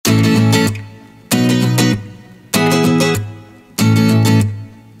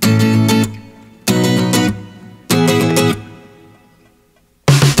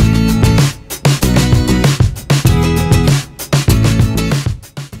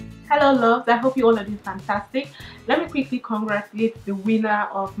hello loves, I hope you all are doing fantastic. Let me quickly congratulate the winner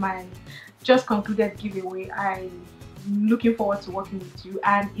of my just concluded giveaway. I'm looking forward to working with you,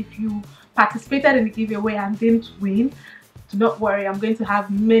 and if you participated in the giveaway and didn't win, do not worry, I'm going to have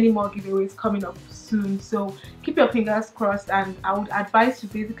many more giveaways coming up soon, so keep your fingers crossed. And I would advise you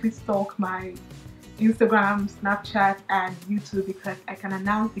basically stalk my Instagram, Snapchat and YouTube, because I can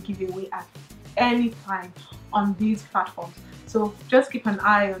announce the giveaway at any time on these platforms. So just keep an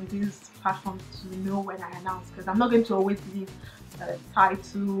eye on these platforms to know when I announce, because I'm not going to always leave a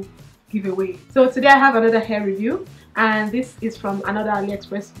title giveaway. So today I have another hair review, and this is from another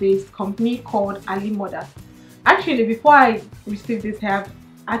AliExpress based company called Moda. Actually, before I received this hair, I've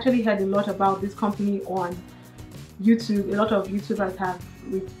actually heard a lot about this company on YouTube. A lot of YouTubers have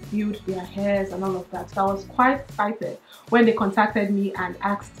reviewed their hairs and all of that, so I was quite excited when they contacted me and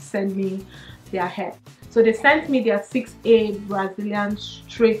asked to send me their hair. So they sent me their 6A Brazilian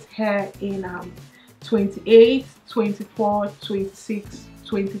straight hair in 28, 24, 26,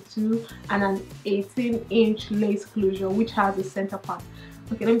 22 and an 18-inch lace closure, which has a center part.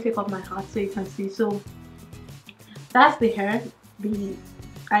 Okay, let me take off my hat so you can see. So that's the hair.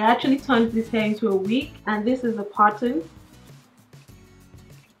 I actually turned this hair into a wig, and this is the pattern.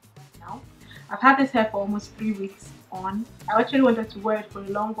 Now I've had this hair for almost 3 weeks on. I actually wanted to wear it for a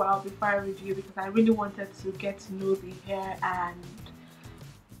long while before I review, because I really wanted to get to know the hair and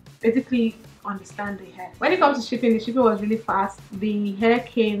basically understand the hair. When it comes to shipping, the shipping was really fast. The hair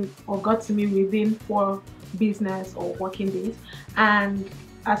came or got to me within 4 business or working days, and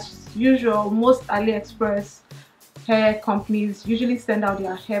as usual, most AliExpress hair companies usually send out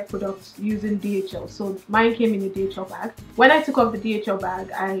their hair products using DHL. So mine came in a DHL bag. When I took off the DHL bag,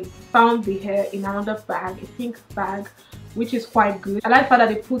 I found the hair in another bag, a pink bag, which is quite good. I like the fact that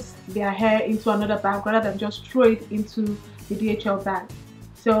they put their hair into another bag rather than just throw it into the DHL bag.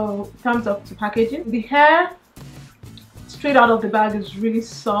 So thumbs up to packaging. The hair straight out of the bag is really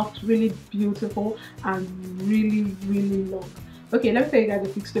soft, really beautiful, and really long. Okay, let me tell you guys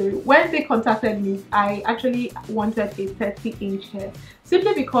a quick story. When they contacted me, I actually wanted a 30-inch hair,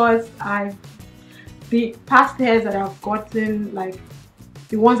 simply because the past hairs that I've gotten, like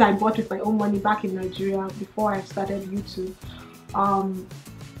the ones I bought with my own money back in Nigeria before I started YouTube,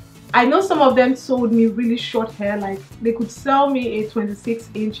 I know some of them sold me really short hair. Like they could sell me a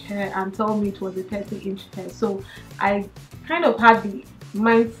 26-inch hair and tell me it was a 30-inch hair. So I kind of had the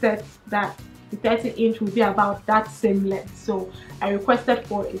mindset that the 30-inch would be about that same length, so I requested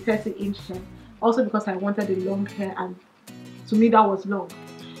for a 30-inch hair, also because I wanted a long hair, and to me that was long.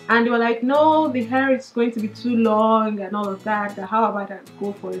 And they were like, no, the hair is going to be too long and all of that, how about I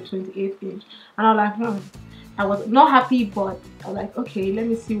go for a 28-inch? And I was like, I was not happy, but I was like, okay, let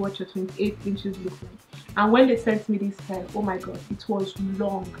me see what your 28 inches look like. And when they sent me this hair, oh my god, it was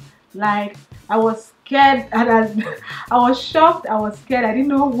long. Like I was scared, and I was shocked, I was scared, I didn't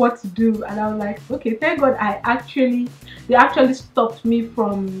know what to do, and I was like, okay, thank god they actually stopped me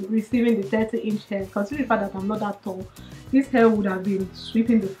from receiving the 30-inch hair. Considering the fact that I'm not that tall, this hair would have been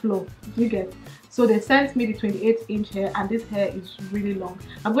sweeping the floor, you get. So they sent me the 28-inch hair, and this hair is really long.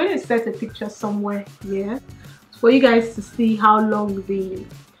 I'm going to set a picture somewhere here for you guys to see how long the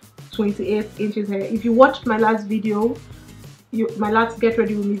 28 inches hair. If you watched my last video, my last get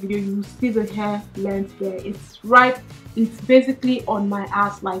ready with me video, you will see the hair length there. It's basically on my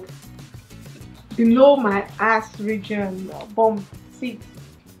ass, like below my ass region, bum. See,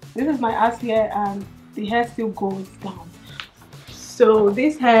 this is my ass here, and the hair still goes down. So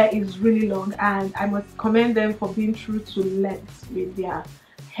this hair is really long, and I must commend them for being true to length with their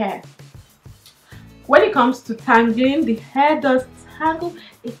hair. When it comes to tangling, the hair does tangle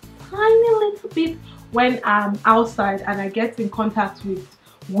a tiny little bit when I'm outside and I get in contact with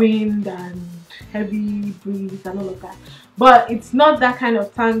wind and heavy breeze and all of that. But it's not that kind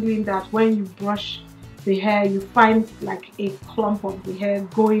of tangling that when you brush the hair you find like a clump of the hair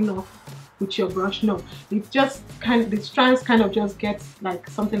going off with your brush. No, it's just the strands kind of just get like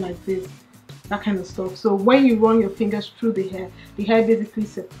something like this, that kind of stuff. So when you run your fingers through the hair basically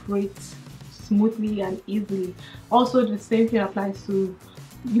separates smoothly and easily. Also, the same thing applies to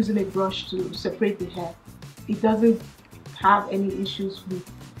using a brush to separate the hair. It doesn't have any issues with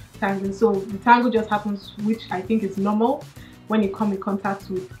tangling. So the tangle just happens, which I think is normal when you come in contact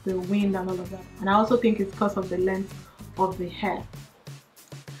with the wind and all of that. And I also think it's because of the length of the hair.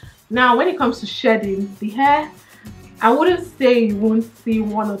 Now when it comes to shedding, the hair, I wouldn't say you won't see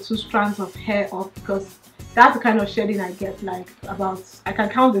 1 or 2 strands of hair off, because that's the kind of shedding I get, like about, I can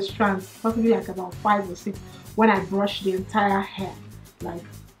count the strands, possibly like about 5 or 6 when I brush the entire hair. Like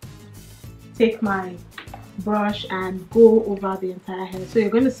take my brush and go over the entire hair. So you're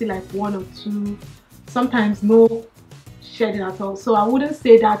going to see like one or two, sometimes no shedding at all. So I wouldn't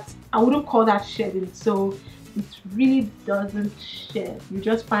say that, I wouldn't call that shedding. So it really doesn't shed. You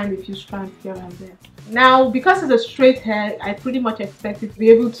just find a few strands here and there. Now, because it's a straight hair, I pretty much expect it to be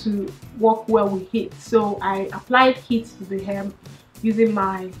able to work well with heat. So I applied heat to the hair using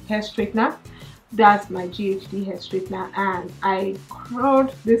my hair straightener. That's my GHD hair straightener, and I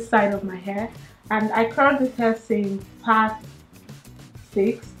curled this side of my hair, and I curled this hair since part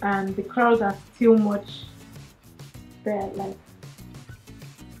 6, and the curls are still much there. Like,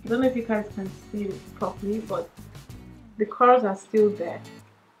 I don't know if you guys can see it properly, but the curls are still there.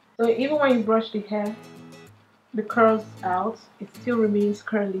 So even when you brush the hair, the curls out, it still remains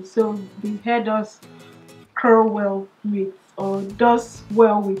curly. So the hair does curl well with, or does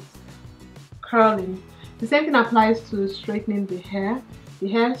well with curling. The same thing applies to straightening the hair. The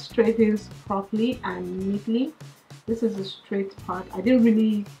hair straightens properly and neatly. This is the straight part. I didn't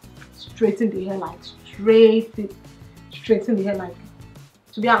really straighten the hair like straighten the hair like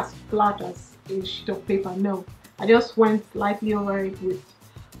to be as flat as a sheet of paper. No, I just went lightly over it with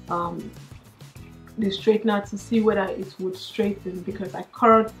the straightener to see whether it would straighten, because I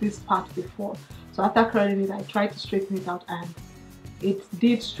curled this part before. So after curling it, I tried to straighten it out and it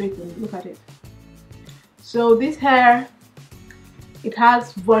did straighten. Look at it. So this hair, it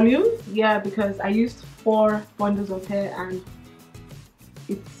has volume, yeah, because I used 4 bundles of hair, and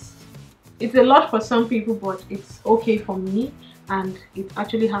it's a lot for some people, but it's okay for me, and it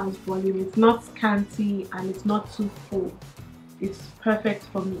actually has volume. It's not scanty and it's not too full. It's perfect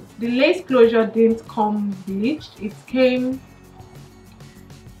for me. The lace closure didn't come bleached. It came,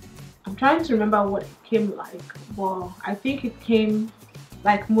 I'm trying to remember what it came like. Well, I think it came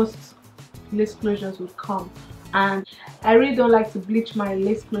like most lace closures would come, and I really don't like to bleach my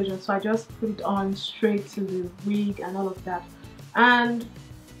lace closure, so I just put it on straight to the wig and all of that. And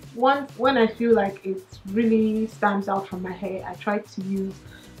when I feel like it really stands out from my hair, I try to use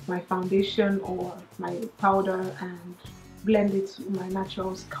my foundation or my powder and blend it to my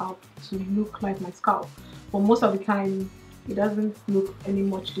natural scalp to look like my scalp. But most of the time it doesn't look any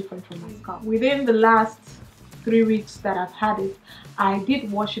much different from my scalp. Within the last 3 weeks that I've had it, I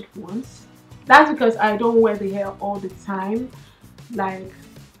did wash it once. That's because I don't wear the hair all the time. Like,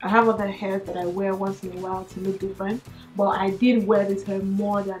 I have other hairs that I wear once in a while to look different, but I did wear this hair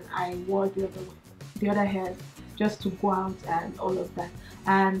more than I wore the other hairs, just to go out and all of that.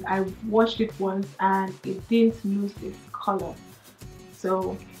 And I washed it once and it didn't lose its color.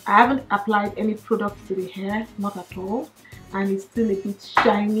 So I haven't applied any product to the hair, not at all, and it's still a bit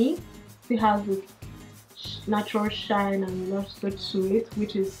shiny. Still has this natural shine and luster to it,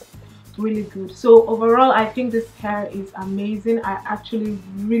 which is really good. So overall, I think this hair is amazing. I actually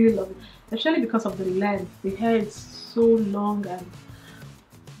really love it, especially because of the length. The hair is so long and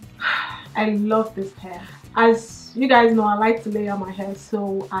I love this hair. As you guys know, I like to layer my hair,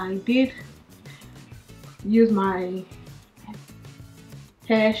 so I did use my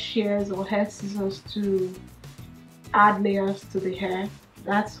hair shears or hair scissors to add layers to the hair.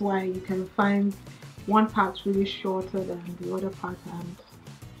 That's why you can find one part really shorter than the other part, and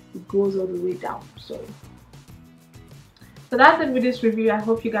it goes all the way down. So that's it with this review. I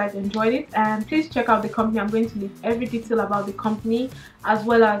hope you guys enjoyed it, and please check out the company. I'm going to leave every detail about the company as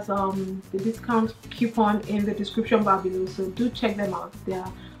well as the discount coupon in the description bar below, so do check them out. They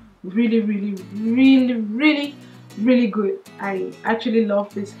are really good. I actually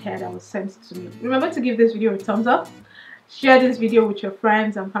love this hair that was sent to me. Remember to give this video a thumbs up, share this video with your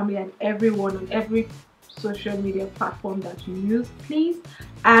friends and family and everyone on every social media platform that you use, please,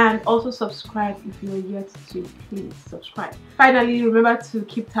 and also subscribe if you're yet to. Please subscribe. Finally, remember to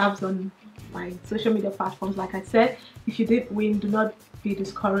keep tabs on my social media platforms. Like I said, if you did win, do not be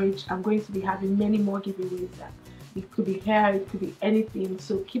discouraged. I'm going to be having many more giveaways. It could be hair, it could be anything,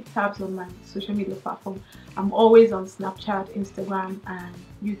 so keep tabs on my social media platform. I'm always on Snapchat, Instagram and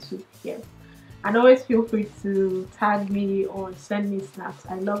YouTube here. And always feel free to tag me or send me snaps.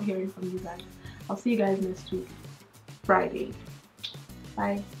 I love hearing from you guys. I'll see you guys next week, Friday.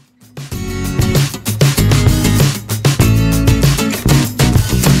 Bye.